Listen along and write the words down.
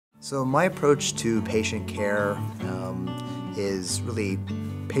So my approach to patient care is really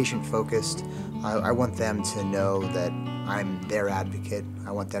patient-focused. I want them to know that I'm their advocate.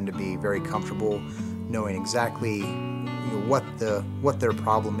 I want them to be very comfortable knowing exactly what their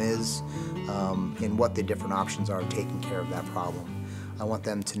problem is and what the different options are of taking care of that problem. I want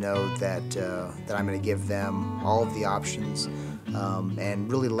them to know that that I'm going to give them all of the options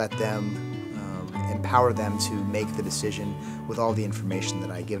and really let them empower them to make the decision with all the information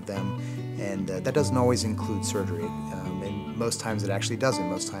that I give them, and that doesn't always include surgery, and most times it actually doesn't.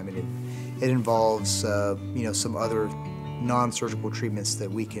 Most time it involves some other non-surgical treatments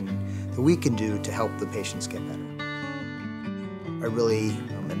that we can do to help the patients get better. I really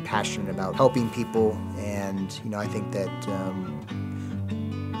am passionate about helping people, and I think that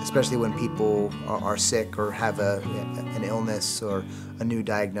especially when people are sick or have an illness or a new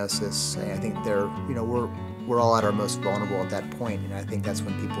diagnosis, I think we're all at our most vulnerable at that point, and I think that's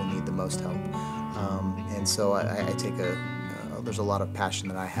when people need the most help. And so there's a lot of passion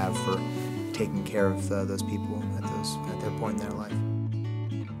that I have for taking care of those people at their point in their life.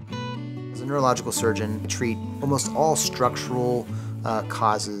 As a neurological surgeon, I treat almost all structural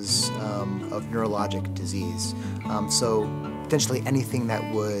causes of neurologic disease. So potentially anything that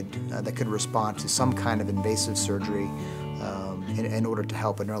could respond to some kind of invasive surgery in order to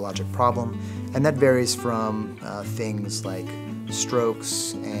help a neurologic problem, and that varies from things like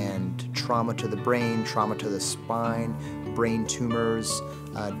strokes and trauma to the brain, trauma to the spine, brain tumors,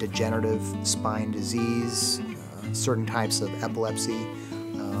 degenerative spine disease, certain types of epilepsy,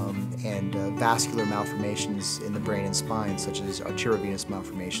 and vascular malformations in the brain and spine, such as arteriovenous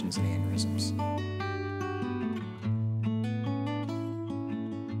malformations and aneurysms.